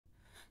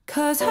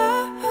'Cause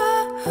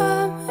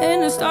I'm in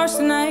the stars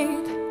tonight.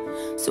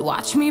 So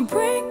watch me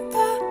bring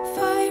the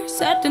fire,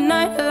 set the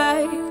night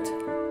alight.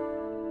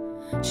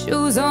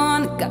 Shoes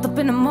on, got up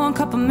in the morning,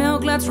 cup of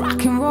milk, let's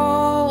rock and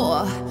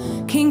roll.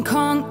 King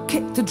Kong,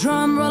 kick the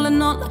drum,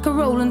 rolling on like a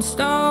rolling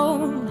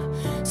stone.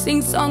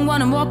 Sing song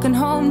when I'm walking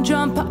home,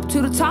 jump up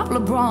to the top,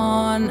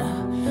 LeBron.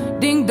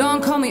 Ding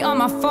dong, call me on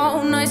my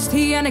phone, iced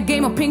tea and a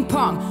game of ping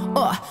pong.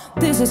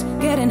 This is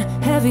getting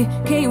heavy,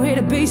 can you hear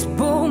the bass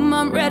boom?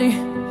 I'm ready.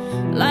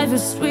 Life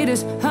is sweet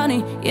as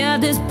honey, yeah,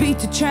 this beat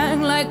to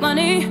chang like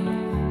money.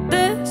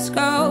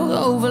 Disco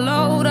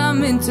overload,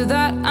 I'm into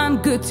that, I'm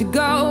good to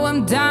go.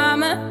 I'm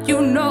diamond,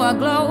 you know I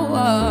glow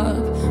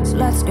up, so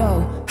let's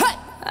go. Hey!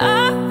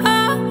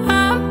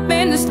 I'm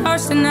in the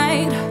stars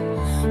tonight,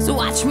 so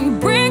watch me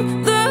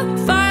bring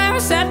the fire,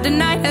 set the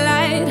night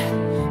alight.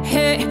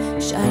 Hey,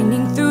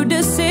 shining through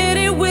the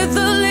city with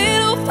a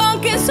little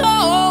funky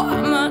soul.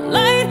 I'ma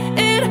light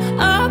it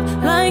up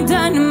like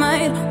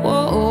dynamite.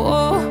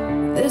 Whoa,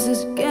 this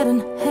is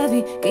getting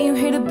heavy, can you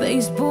hear the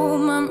bass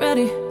boom? I'm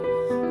ready.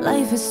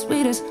 Life is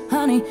sweet as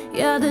honey,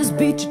 yeah, this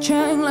beat you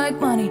chang like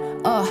money.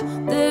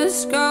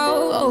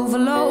 Disco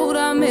overload,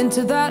 I'm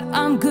into that,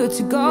 I'm good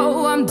to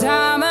go. I'm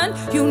diamond,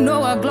 you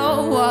know I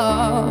glow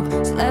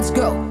up, so let's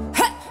go.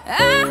 Hey,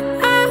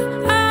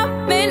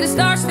 I'm in the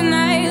stars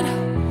tonight,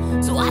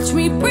 so watch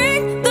me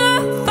bring